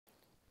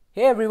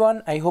Hey everyone,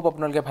 I hope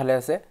আপোনালোকে ভালে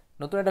আছে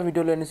নতুন এটা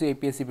ভিডিও লৈ আনিছো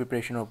APSC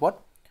প্ৰিপাৰেচনৰ ওপৰত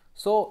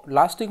সো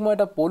লাষ্ট উইক মই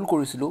এটা পোল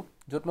কৰিছিলো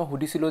যত মই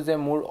হুদিছিলো যে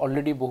মোৰ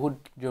অলৰেডি বহুত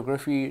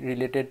জিওগ্ৰাফি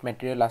ৰিলেটেড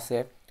মেটেৰিয়েল আছে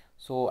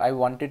so I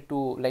wanted to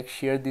like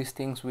share this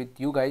things with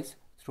U guys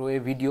through A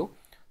video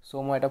so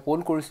মই এটা পোল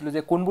কৰিছিলো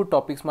যে কোনবোৰ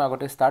টপিকস মই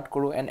আগতে স্টাৰ্ট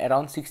কৰো and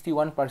around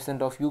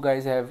 61% of you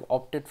guys have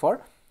opted for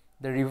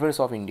the rivers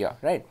of India,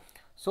 right?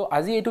 So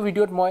আজি এইটো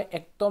ভিডিওত মই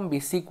একদম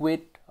বেসিক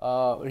ওয়েট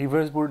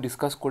ৰিভাৰ্স বোৰ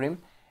ডিসকাস কৰিম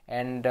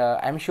and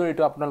I'm sure it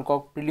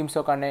আপোনালোকক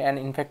প্ৰিলিমছৰ কাৰণে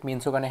and in fact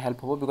মেইনছৰ কাৰণে হেল্প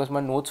হ'ব because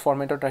মই নোটছ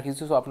ফৰমেটত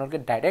ৰাখিছো সো আপোনালোকে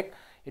ডাইৰেক্ট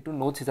এটো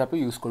নোটছ হিচাপে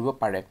ইউজ কৰিব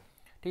পাৰে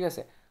ঠিক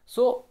আছে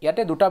সো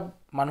ইয়াতে দুটা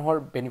মানুহৰ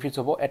বেনিফিটছ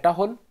হ'ব এটা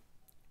হ'ল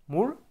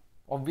মোৰ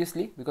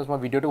obviously because মই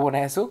ভিডিওটো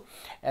বনাই আছো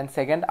and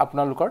second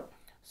আপোনালোকৰ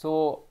সো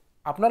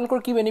আপোনালোকৰ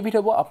কি বেনিফিট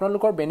হ'ব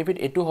আপোনালোকৰ বেনিফিট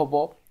এটো হ'ব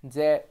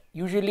যে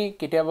ইউজুৱেলি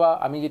কেতিয়াবা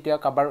আমি যেতিয়া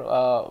কাবাৰ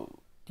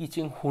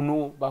টিচিং শুনো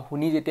বা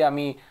শুনি যেতিয়া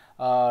আমি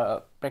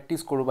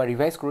প্ৰেক্টিস কৰো বা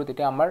ৰিভাইজ কৰো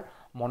তেতিয়া আমাৰ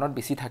মনত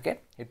বেছি থাকে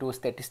এটো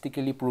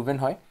স্ট্যাটিস্টিক্যালি প্ৰুভেন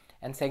হয়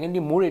এন্ড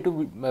সেকেন্ডলি মোৰ এটো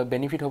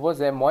বেনিফিট হ'ব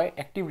যে মই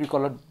এক্টিভ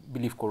ৰিকলত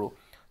বিলিভ কৰো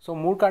সো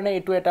মোৰ কাৰণে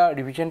এটো এটা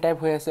ৰিভিজন টাইপ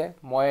হৈ আছে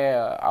মই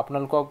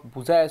আপোনালোকক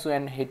বুজাই আছো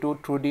এন্ড হেতু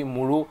থ্ৰু দি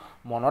মোৰো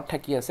মনত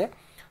থাকি আছে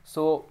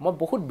সো মই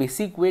বহুত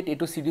বেসিক ওয়েট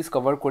এটো সিৰিজ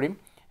কভাৰ কৰিম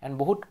এন্ড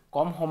বহুত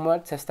কম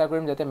সময়ত চেষ্টা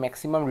কৰিম যাতে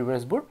ম্যাক্সিমাম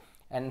ৰিভাৰ্স বোৰ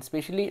and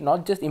specially not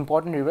just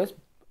important ৰিভাৰ্স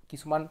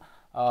কিছুমান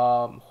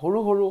হৰু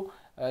হৰু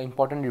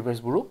ইম্পৰ্টেন্ট ৰিভাৰ্স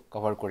বোৰো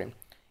কভাৰ কৰিম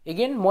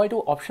Again, মই এটো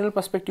অপশনাল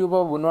পাৰ্সপেক্টিভ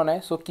বনোৱা নাই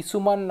সো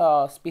কিছুমান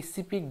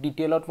স্পেসিফিক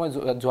ডিটেইলত মই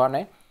যোৱা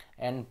নাই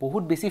এন্ড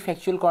বহুত বেছি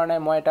ফ্যাকচুয়াল কৰা নাই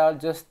মই এটা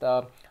জাস্ট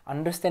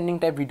আন্ডাৰস্ট্যান্ডিং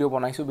টাইপ ভিডিও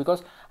বনাইছো বিকজ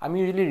আমি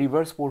ইউজুৱেলি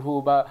ৰিভাৰ্স পঢ়ো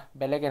বা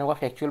বেলেগ এনেকুৱা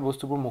ফ্যাকচুয়াল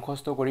বস্তুবোৰ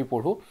মুখস্থ কৰি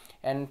পঢ়ো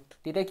এন্ড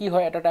তেতিয়া কি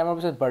হয় এটা টাইমৰ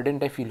পিছত বাৰ্ডেন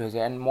টাইপ ফিল হৈ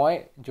যায় এন্ড মই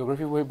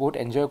জিওগ্ৰাফি পঢ়ি বহুত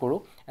এনজয় কৰো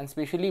এন্ড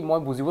স্পেশালি মই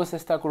বুজিব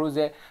চেষ্টা কৰো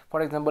যে ফৰ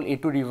এক্সাম্পল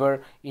এটো ৰিভাৰ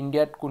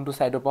ইণ্ডিয়াত কোনটো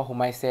সাইডৰ পৰা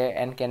সোমাইছে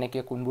এন্ড কেনেকে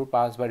কোনবোৰ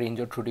পাস বা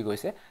ৰেঞ্জৰ থ্ৰুদি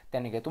গৈছে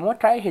তেনেকে তো মই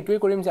ট্ৰাই হেতুৱে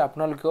কৰিম যে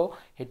আপোনালোকেও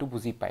হেতু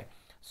বুজি পায়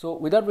So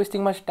without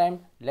wasting much time,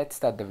 let's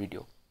start the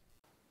video.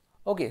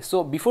 Okay,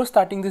 so before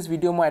starting this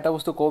video, মই এটা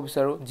বস্তু কব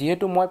বিচাৰো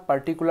যেহেতু মই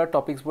পাৰ্টিকুলাৰ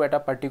টপিকস বোৰ এটা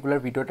পাৰ্টিকুলাৰ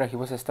ভিডিওত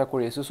ৰাখিব চেষ্টা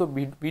কৰি আছো সো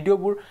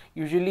ভিডিওবোৰ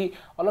ইউজুৱেলি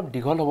অলপ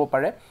দীঘল হ'ব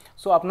পাৰে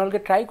সো আপোনালোকে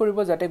ট্ৰাই কৰিব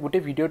যাতে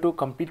গোটেই ভিডিওটো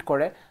কমপ্লিট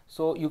কৰে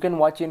so U can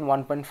watch in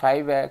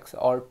 1.5x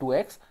or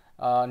 2x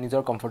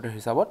নিজৰ কমফৰ্টৰ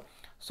হিচাপত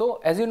সো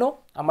এজ ইউ নো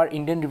আমাৰ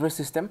Indian river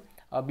system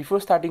before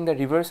starting the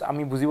rivers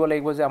আমি বুজিব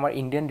লাগিব যে আমাৰ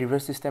Indian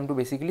river system two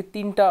basically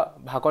তিনটা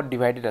ভাগত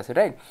ডিভাইডেড আছে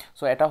ৰাইট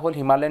সো এটা হল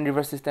Himalayan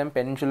river system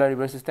পেনিনসুলাৰ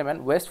river system and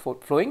West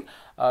flowing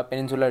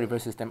পেনিনসুলাৰ river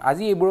system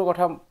আজি এইবোৰৰ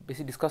কথা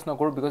বেছি ডিসকাস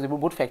নকৰো বিকজ এইবোৰ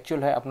বহুত ফ্যাকচুয়াল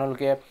হয়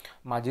আপোনালোকে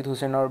মাজিদ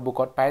হুসেনৰ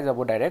বুকত পাই যাব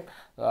ডাইৰেক্ট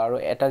আৰু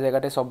এটা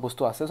জায়গাতে সব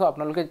বস্তু আছে সো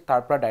আপোনালোকে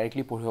তাৰ পৰা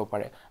ডাইৰেক্টলি পঢ়িব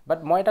পাৰে বাট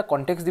মই এটা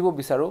কনটেক্সট দিব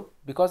বিচাৰো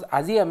বিকজ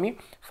আজি আমি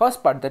first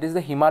part that is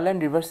the Himalayan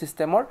river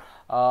সিস্টেমৰ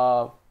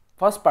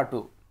first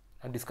পাৰ্টটো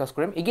discuss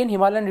কৰিম again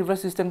Himalayan river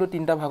system to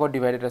tinta bhagor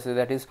divided ase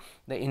that is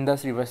the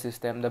Indus river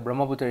system the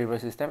Brahmaputra river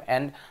system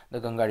and the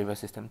Ganga river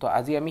system to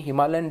aji ami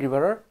Himalayan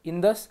river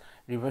Indus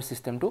river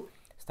system to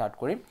start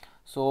korim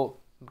so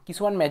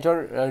kisuan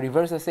major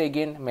rivers ase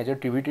again major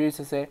tributaries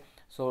ase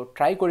so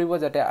try koribo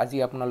jate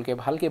aji apnalke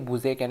bhalke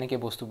buje keneke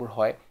bostubur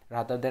hoy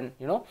rather than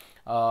you know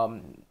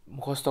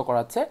mukhosto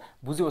koratse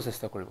bujibo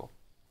chesta koribo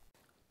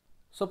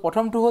so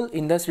prothom to hol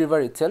Indus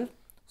river itself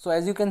So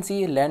as you can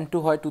see land to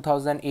hoy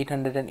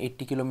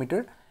 2880 km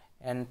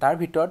and tar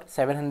bhitor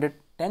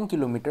 710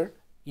 km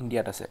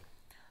India ase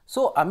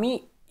so ami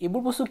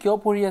ebur bostu kyo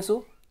pori asu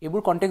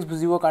ebur context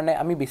bujibo karone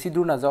ami besi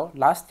dur na jao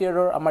last year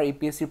or amar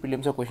APSC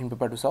prelims or question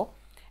paper to saw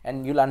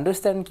and you'll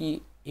understand ki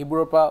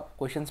eburor pa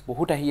questions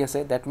bahut ahi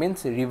ase that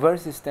means river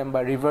system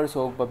ba rivers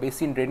hok ba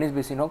basin drainage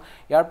basin hok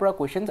yar pora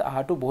questions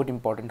aha to bahut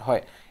important hoy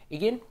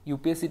again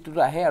UPSC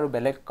to ahe aru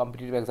belek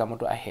competitive exam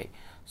to ahe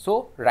so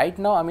right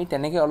now আমি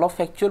তেনেকে অলপ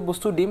factual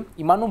বস্তু দিম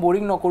ইমানো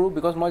boring নকৰো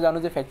because মই জানো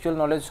যে ফ্যাকচুয়াল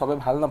নলেজ সবে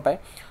ভাল নাপায়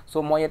সো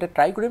মই এটা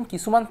ট্রাই কৰিম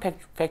কিছুমান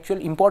ফ্যাকচুয়াল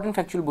ইম্পৰ্টেন্ট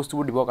ফ্যাকচুয়াল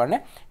বস্তুবোৰ দিব কাৰণে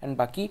এন্ড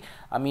বাকি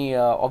আমি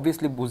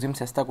obviously বুজিম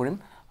চেষ্টা কৰিম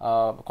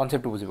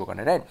কনসেপ্ট বুজিব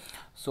কাৰণে right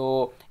so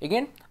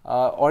again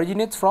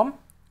originates from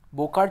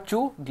Bokarchu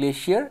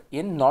glacier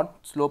in north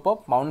slope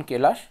of Mount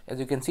Kailash as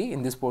you can see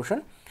in this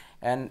portion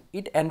and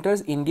it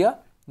enters India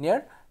near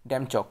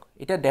Demchok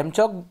এটা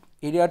Demchok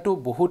area to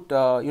বহুত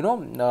you know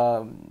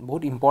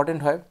বহুত important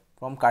হয়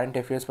from current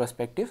affairs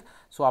perspective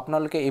so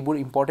আপোনালোকে এইবোৰ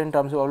important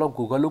terms অলপ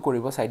গুগলও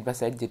কৰিব side বাই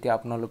side যেতিয়া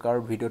আপোনালোকৰ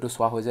ভিডিওটো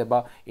সোৱা হৈ যায় বা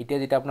এতিয়া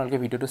যেতিয়া আপোনালোকে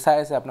ভিডিওটো চাই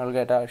আছে আপোনালোকে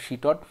এটা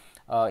শীটত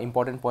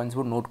important points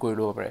বোৰ নোট কৰি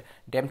ল'ব পাৰে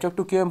Demchok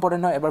to কিয়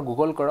important হয় এবাৰ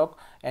গুগল কৰক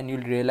and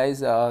you'll realize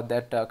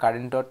that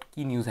currentত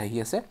কি নিউজ আহি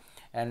আছে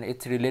and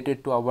it's related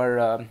to our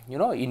you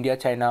know India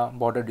China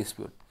border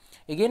dispute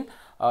again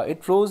it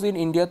flows in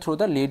India through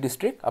the Leh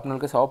district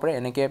আপোনালোকে চাব পাৰে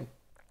এনেকে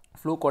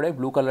flow kore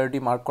blue color di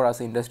mark kora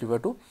ase Indus river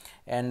to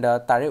and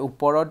tare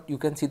uporot you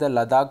can see the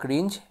Ladakh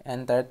range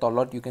and tare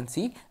tolot you can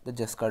see the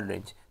Jaskar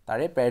range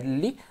tare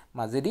parallelly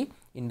majedi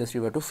Indus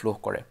river to flow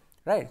kore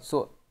right so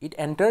it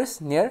enters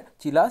near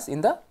Chilas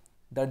in the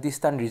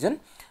Dardistan region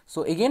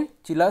so again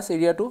Chilas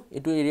area to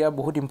etu area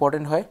bahut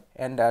important hoy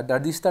and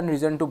Dardistan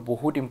region to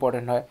bahut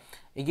important hoy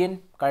again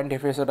current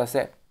affairs ot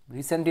ase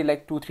recently like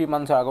 2-3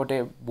 মান্থছৰ আগতে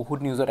বহুত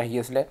নিউজত আহি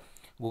আছিলে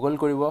Google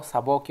কৰিব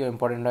চাব কিয়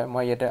important হয়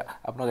মই ইয়াতে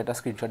আপোনাক এটা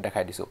স্ক্ৰীনশ্বট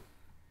দেখাই দিছোঁ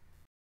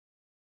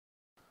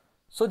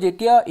সো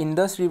যেতিয়া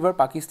ইণ্ডাছ ৰিভাৰ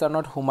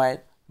পাকিস্তানত সোমায়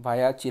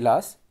via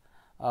Chilas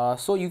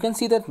so you can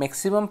see that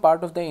maximum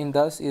part of the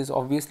Indus is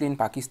obviously in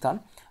Pakistan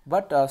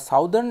but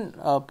southern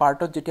part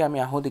of যেতিয়া আমি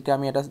আহো তেতিয়া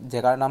আমি এটা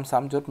জেগাৰ নাম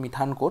চাম য'ত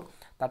মিঠানকোট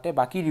তাতে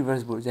বাকি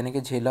ৰিভাৰ্ছবোৰ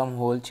যেনেকে ঝেলম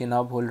হল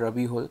চিনাব হল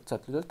ৰবি হল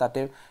সতলুজ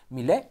তাতে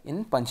মিলে in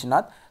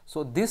Panchnath so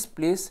this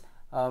place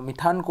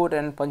Mithankot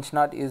and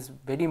Panchnath is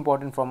very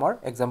important from our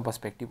exam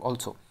perspective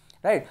also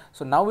right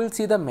so now we'll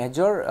see the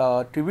major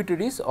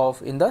tributaries of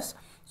Indus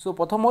so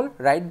prothom hol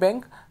right bank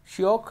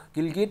Shiok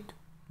Gilgit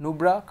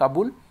Nubra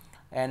Kabul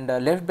and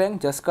left bank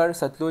Jaskar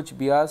Satluj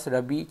Bias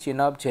Rabi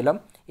Chenab Jhelum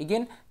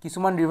again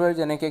kisuman river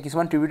jeneke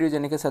kisuman tributary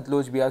jeneke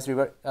Satluj Bias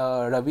river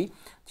Rabi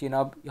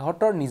Chenab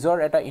hotor nijor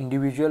eta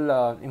individual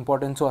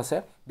importance ase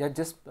they are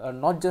just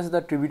not just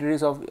the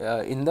tributaries of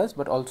Indus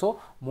but also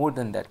more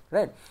than that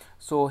right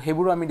so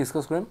heburu ami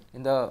discuss korim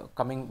in the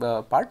coming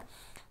part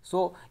so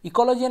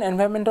ecology and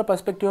environmental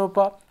perspective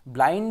pa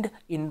blind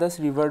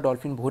Indus river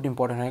dolphin bahut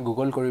important hai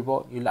google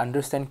koribo you'll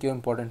understand kyo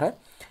important hai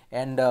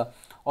and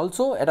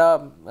also এটা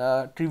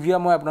trivia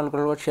মই আপোনালোকৰ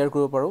লগত share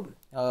কৰিব পাৰো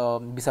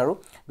বিচাৰো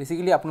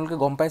basically আপোনালোকে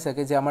গম পাই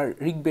থাকে যে আমাৰ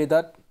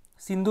ঋগবেদাত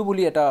সিন্ধু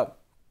বুলি এটা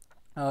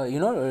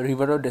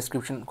ৰিভাৰৰ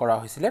ডেসক্ৰিপচন কৰা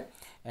হৈছিলে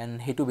এন্ড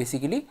হেতু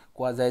বেসিক্যালি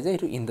কোৱা যায় যে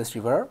হেতু ইণ্ডাছ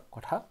ৰিভাৰৰ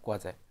কথা কোৱা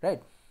যায় ৰাইট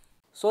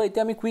সো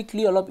এতিয়া আমি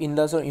কুইকলি অলপ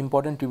ইণ্ডাছৰ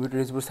ইম্পৰ্টেন্ট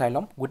ট্ৰিবিউটাৰিজবোৰ চাই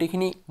লম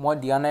গুটেখিনি মই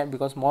দিয়া নাই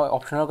বিকজ মই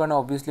অপচনৰ কাৰণে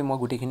অবভিয়াসলি মই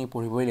গুটেখিনি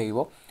পঢ়িবই লাগিব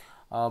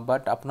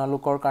but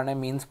আপোনালোকৰ কাৰণে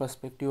মেইনছ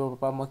পাৰ্সপেক্টিভৰ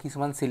পৰা মই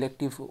কিছুমান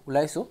সিলেক্টিভ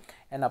উলাইছো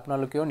এন্ড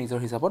আপোনালোকেও নিজৰ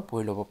হিচাপত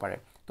পঢ়ি ল'ব পাৰে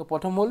তো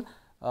প্ৰথম হল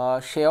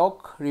Sheok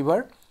river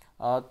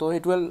তো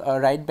it will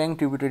right bank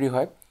tributary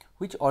হয়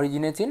which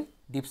originates in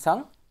Dipsang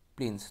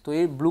plains তো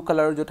এই ব্লু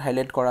কালাৰৰ যত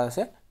হাইলাইট কৰা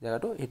আছে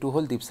জায়গাটো এটো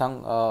হল Dipsang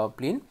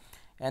plain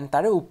and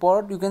তাৰে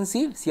ওপৰত you can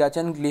see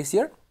Siachen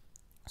glacier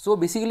so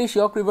basically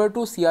Sheok river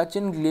to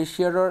Siachen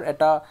glacierer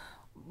এটা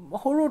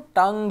হৰু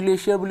টাং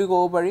গ্লেচিয়াৰ বুলি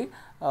ক'ব পাৰি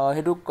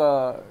হেতু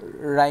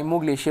ৰাইমো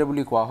গ্লেচিয়াৰ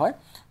বুলি কোৱা হয়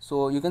so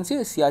you can see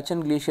Siachen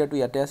glacier to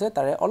ইয়াতে আছে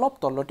তাৰে অলপ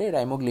তলতে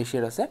ৰাইমো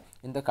গ্লেচিয়াৰ আছে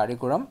in the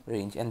Karakoram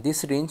range and this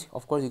range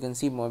of course you can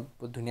see মই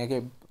ধুনিয়াকে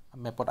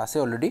মেপত আছে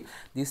already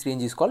this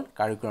range is called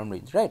Karakoram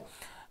range right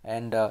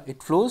and it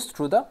flows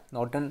through the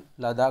northern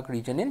Ladakh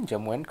region in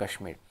Jammu and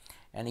Kashmir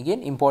and again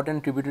important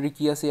tributary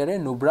কি আছে ইয়াৰে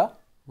Nubra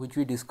which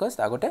we discussed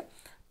agote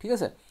ঠিক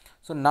আছে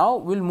so now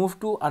we'll move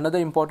to another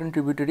important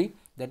tributary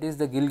that is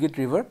the Gilgit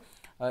river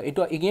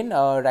eto again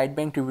right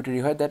bank tributary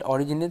hoy that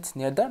originates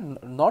near the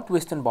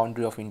northwestern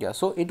boundary of India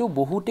so eto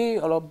bohute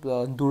olop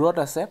durot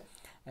ase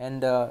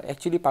and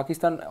actually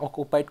Pakistan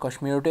occupied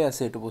Kashmir ote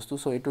ase eto bostu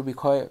so eto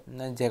bikhoy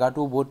jega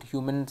to both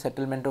human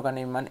settlement or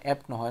kane iman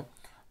apt nohoy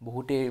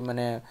bohute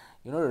mane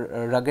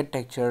rugged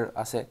texture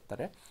ase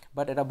tare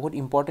but eta bahut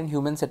important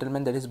human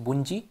settlement that is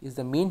Bunji is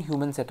the main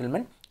human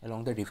settlement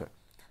along the river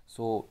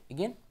so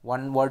again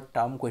one word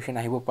term question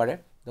ahibo pare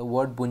the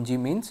word Bunji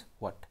means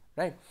what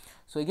right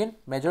so again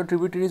major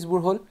tributaries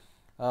bur hol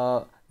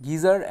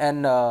Gizar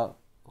and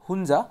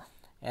Hunza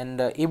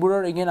and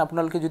eburor again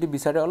apnaloke jodi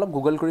bisare olop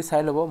google kori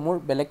sai lobo mor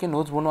beleke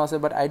notes bono ase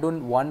but I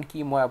don't want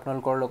ki moi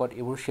apnalokor logot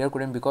ebur share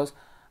korim because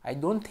I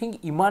don't think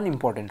iman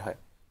important hoy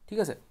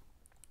thik ase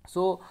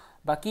so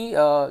baki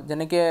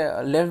jeneke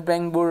left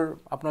bank bur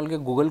apnaloke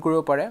google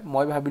koribo pare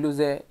moi bhabilu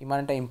je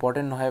iman eta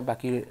important nohoy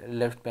baki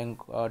left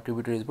bank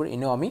tributaries bur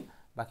ene ami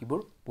baki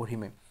bur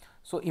porhime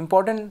so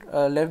important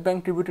left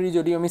bank tributary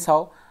jodi ami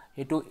sao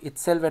etu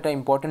itself eta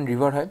important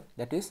river hoy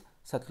that is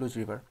Satluj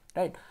river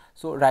right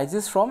so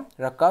rises from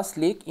Rakas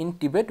lake in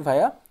Tibet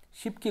via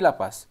Shipkila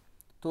pass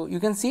so you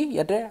can see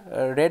yate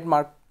red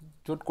mark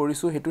jot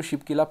korisu hetu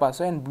Shipkila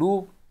pass and blue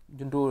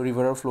juntu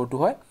river flow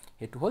to hoy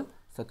hetu hol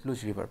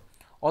Satluj river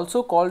also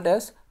called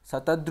as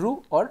Satadru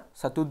or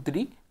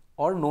Satudri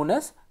or known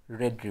as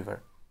Red river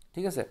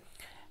thik ase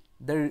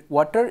the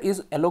water is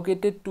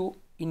allocated to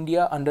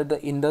India under the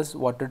Indus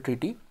water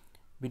treaty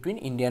between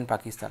India and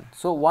Pakistan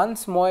so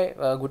once moi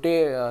gote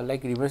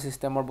like river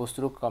system or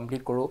bostu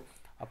complete koru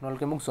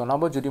apnaloke muk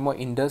jonabo jodi moi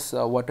Indus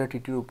water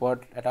treaty upor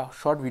eta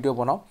short video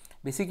banao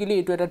basically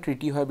etu eta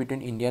treaty hoy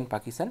between India and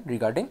Pakistan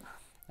regarding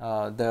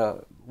the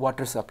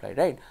water supply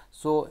right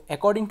so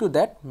according to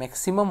that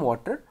maximum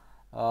water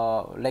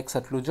like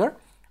Satlujor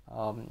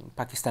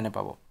Pakistan e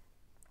pabo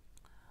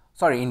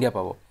sorry India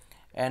pabo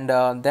and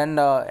then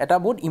eta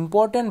bahut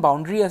important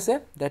boundary ase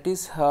that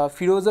is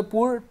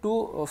Firozapur to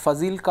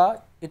Fazilka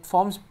it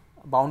forms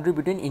boundary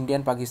between India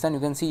and Pakistan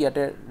you can see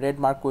yate red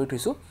mark kori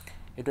thisu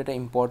etu eta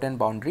important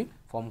boundary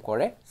form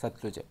kore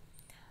Satluje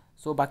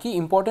so baki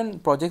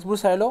important projects bur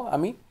sailo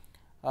ami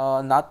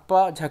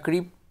Natpa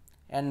Jhakri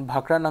and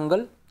Bhakra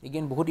Nangal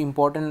again bahut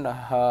important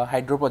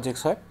hydro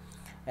projects hoy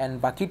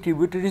and baki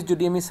tributaries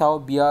jodi ami sao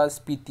Bias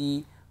Piti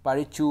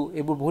Parichu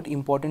ebur bahut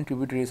important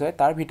tributaries hoy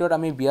tar bhitor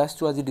ami Bias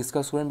to aji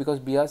discuss korim because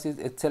Bias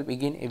is itself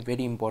again a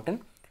very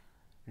important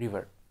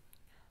river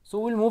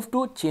so we'll move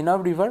to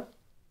Chenab river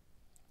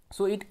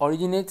so it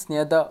originates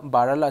near the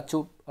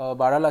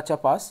Baralacha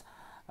pass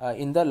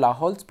in the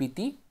Lahol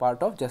Spiti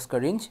part of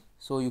Jaskar range.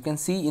 So you can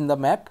see in the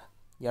map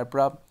ইয়াৰ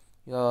পৰা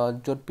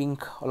য'ত pink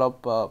অলপ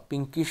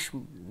পিংকিশ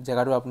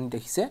জেগাটো আপুনি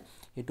দেখিছে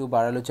এটো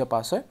বাৰালোচা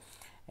পাছ হয়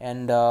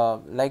and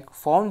like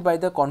formed by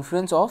the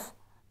confluence of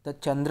the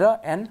Chandra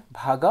and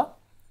Bhaga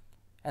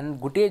and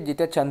গোটে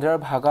যেটা Chandra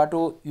Bhaga to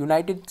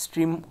united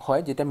stream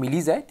হয় যেটা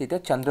মিলি যায় তেটা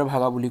Chandra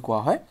Bhaga বুলি কোৱা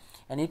হয়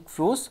and it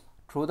flows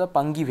through the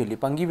Pangi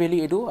Valley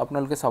এটো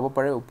আপোনালোকে চাব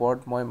পাৰে ওপৰত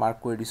মই মাৰ্ক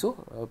কৰি দিছো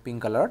পিংক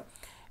কালাৰ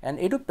and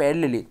এটো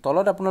parallelly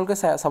তলত আপোনালোকে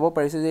চাব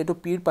পাৰিছে যে এটো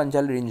পীৰ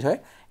পাঞ্জাল ৰেঞ্জ হয়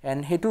and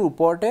হেতুৰ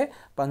ওপৰতে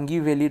Pangi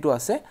Valley টো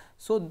আছে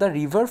so the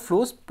river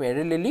flows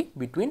parallelly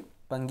between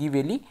Pangi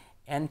Valley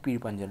and Pir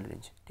Panjal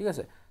range ঠিক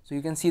আছে so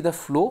you can see the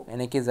flow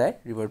এনেকে যায়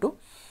river to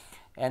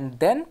and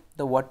then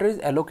the water is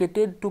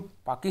allocated to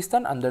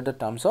Pakistan under the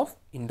terms of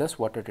Indus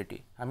water treaty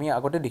আমি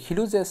আগতে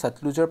দেখিলো যে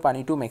সতলুজৰ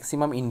পানীটো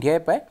maximum ইন্ডিয়াই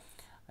পায়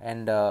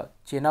and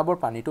চেনাবৰ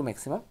পানীটো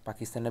ম্যাক্সিমাম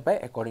পাকিস্তানে পায়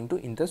according to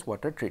Indus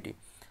water treaty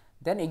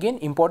then again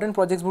important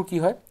projects bur ki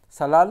hoy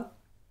Salal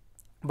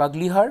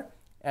Baglihar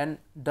and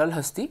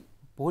Dalhasti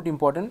bahut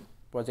important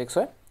projects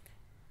hoy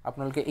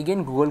apnaloke again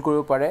google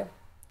koribo pare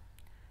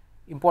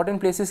important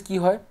places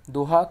ki hoy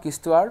Doha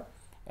Kishtwar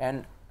and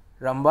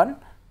Ramban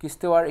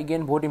Kishtwar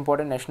again bahut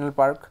important national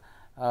park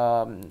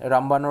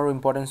Rambanor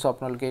importance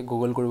apnaloke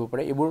google koribo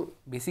pare ebur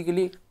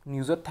basically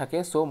news ot thake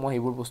so moi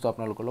ebur bostu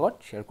apnalokor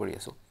logot share kori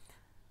asu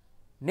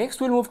next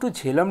we'll move to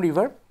Jhelum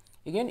river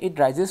again it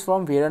rises from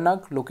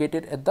Veranag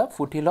located at the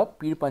foothill of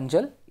Pir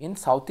Panjal in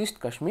southeast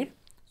Kashmir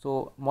so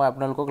moi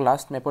apnalokok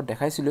last map ot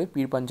dekhaisilo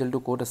Pir Panjal to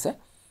quote ase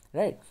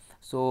right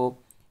so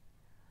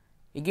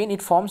again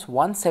it forms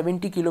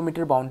 170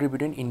 kilometer boundary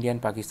between India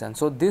and Pakistan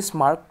so this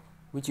mark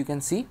which you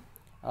can see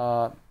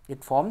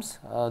it forms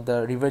the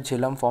river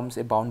Jhelum forms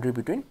a boundary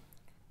between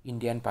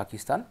India and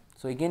Pakistan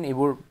so again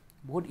ebur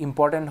bahut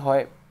important hoy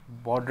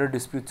border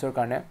disputes or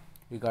karone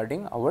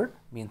regarding our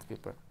mains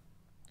paper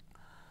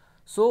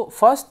so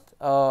first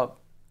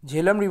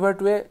Jhelum river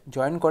to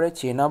join kore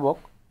Chenabok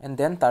and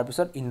then tar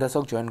pisot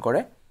Indusok join kore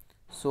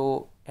so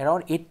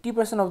around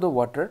 80% of the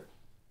water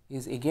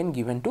is again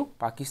given to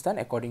Pakistan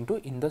according to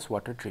Indus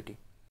water treaty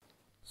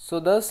so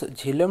thus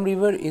Jhelum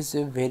river is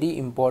a very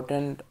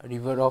important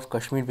river of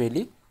Kashmir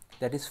valley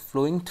that is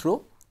flowing through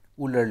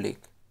Uller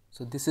lake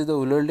so this is the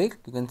Uller lake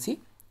you can see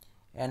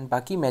and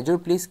baki major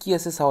place ki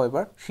ase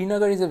however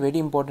Srinagar is a very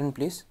important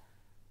place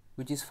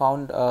which is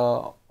found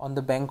on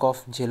the bank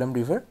of Jhelum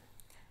river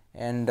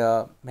and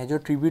major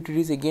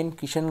tributaries again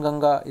Kishan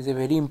Ganga is a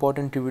very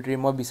important tributary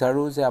moi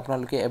bisaru je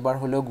apnaloke ebar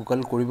holo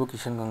google koribo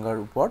Kishan Gangar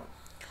upor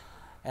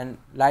and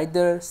like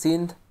the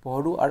Sindh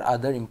Pohru are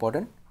other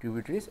important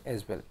tributaries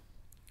as well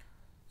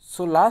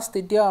so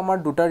last etia amar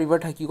duta river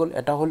thaki gol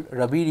eta hol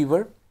Ravi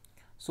river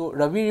so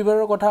Ravi river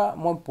er kotha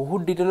moi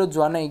bahut detail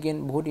joa na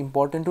again bahut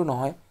important to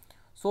nohoy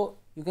so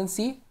you can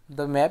see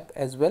the map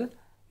as well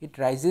it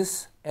rises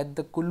at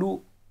the Kulu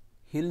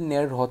hill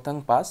near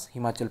Rohtang Pass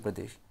Himachal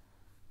Pradesh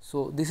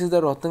so this is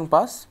the Rohtang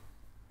Pass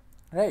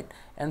right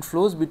and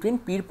flows between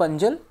Pir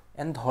Panjal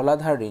and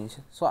Dhauladhar range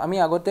so ami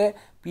agote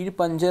Pir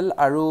Panjal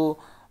aru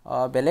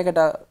beleg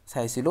eta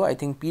saisilo I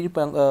think Pir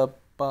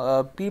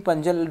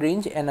Panjal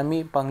range and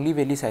ami Pangli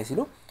valley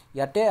saisilo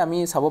yate ami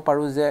sabo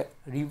paru je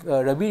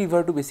Ravi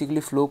river to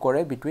basically flow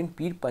kore between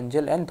Pir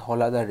Panjal and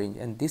Dhauladhar range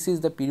and this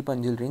is the Pir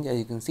Panjal range as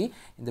you can see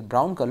in the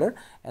brown color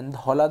and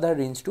Dhauladhar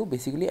range to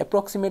basically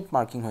approximate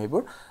marking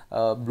hoibor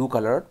blue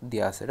color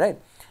dia ase right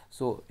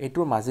so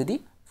etur majedi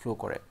flow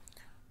kore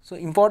so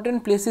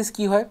important places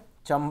ki hoy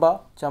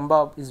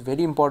Chamba is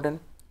very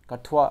important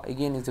Kathua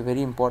again is a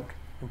very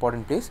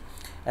important place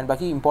and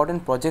baki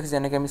important projects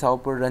jeneke ami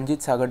saupur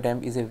Ranjit Sagar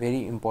Dam is a very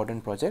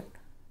important project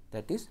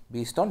that is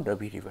based on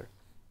Ravi river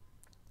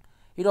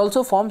it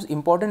also forms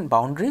important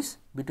boundaries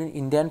between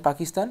India and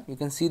Pakistan you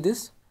can see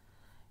this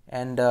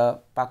and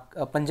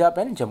Punjab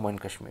and Jammu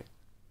and Kashmir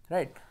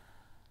right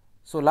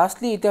so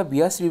lastly eta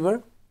Bias river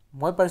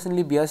মই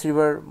personally Bias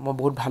river মই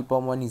বহুত ভাল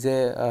পাওঁ মই নিজে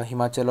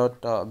হিমাচলত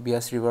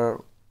Bias river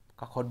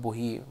কাখত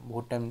বহি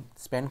বহুত time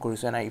spend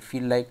কৰিছো and I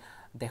feel like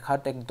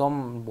দেখাত একদম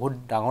বহুত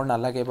ডাঙৰ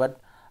নালাগে but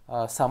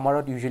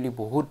সামাৰত usually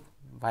বহুত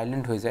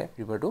violent হৈ যায়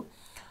river to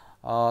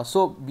so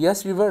Bias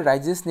river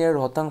rises near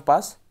Rohtang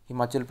Pass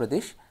Himachal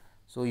Pradesh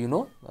so you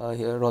know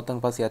Rohtang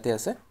Pass yate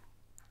ase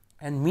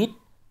and meet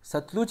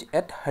Satluj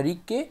at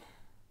Harike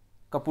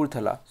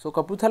Kapurthala so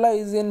Kapurthala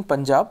is in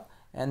Punjab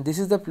and this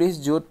is the place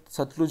jot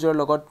Satlujor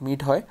logot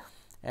meet hoy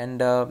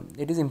and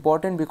it is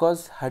important because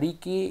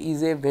Harike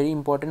is a very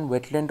important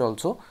wetland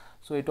also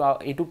so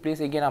etu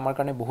place again amar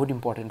karone bahut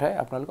important hoy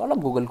apnalok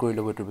olop google kori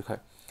lobo etu bikhoy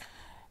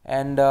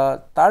and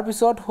tar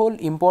pisot hol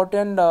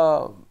important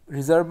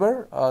reservoir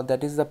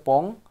that is the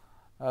Pong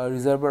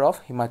reservoir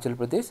of Himachal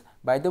Pradesh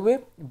by the way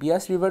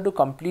Bias river to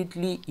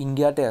completely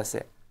India te ase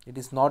it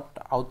is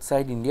not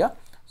outside India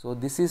so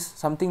this is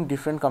something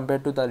different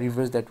compared to the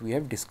rivers that we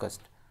have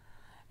discussed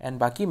and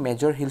baki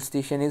major hill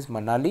station is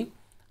Manali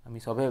ami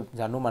sobe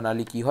janu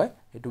Manali ki hoy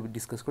etu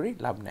discuss kori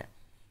lab nai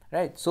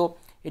right? So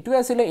এইটোৱে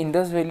আছিলে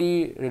Indus valley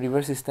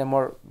river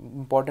ছিষ্টেমৰ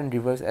important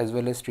reverse as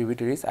well as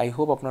ট্ৰিবিউটাৰিজ। আই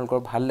hope আপোনালোকৰ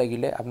ভাল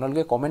লাগিলে।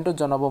 আপোনালোকে কমেণ্টত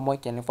জনাব মই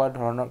কেনেকুৱা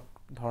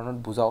ধৰণত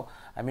বুজাওঁ।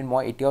 আই মিন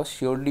মই এতিয়াও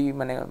চিয়'ৰলি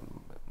মানে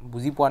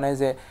বুজি পোৱা নাই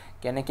যে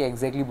কেনেকৈ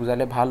এক্সেক্টলি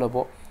বুজালে ভাল হ'ব।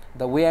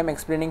 The way I am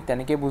explaining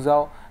তেনেকৈ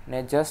বুজাওঁ নে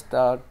জাষ্ট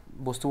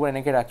বস্তুবোৰ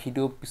এনেকৈ ৰাখি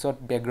দিওঁ, পিছত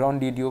বেকগ্ৰাউণ্ড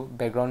দি দিওঁ,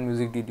 বেকগ্ৰাউণ্ড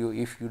মিউজিক দি দিওঁ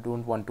if U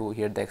don't want to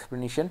here the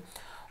explanation.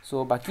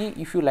 চ' বাকী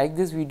if U like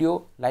this video'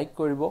 like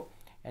কৰিব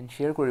এণ্ড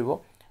শ্বেয়াৰ কৰিব।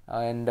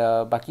 এণ্ড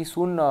বাকী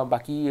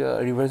বাকী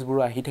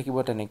ৰিভাৰ্ছবোৰো আহি থাকিব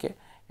তেনেকৈ।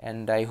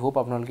 এণ্ড আই হোপ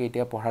আপোনালোকে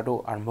এতিয়া পঢ়াটো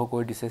আৰম্ভ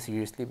কৰি দিছে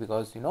চিৰিয়াছলি,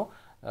 বিকজ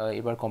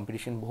এইবাৰ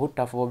কম্পিটিশ্যন বহুত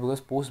টাফ হ'ব, বিকজ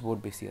পষ্ট বহুত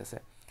বেছি আছে।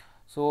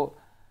 চ'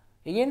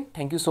 again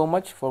thank you so'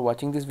 much for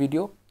ৱাচিং দিছ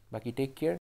ভিডিঅ'। বাকী টেক কেয়াৰ।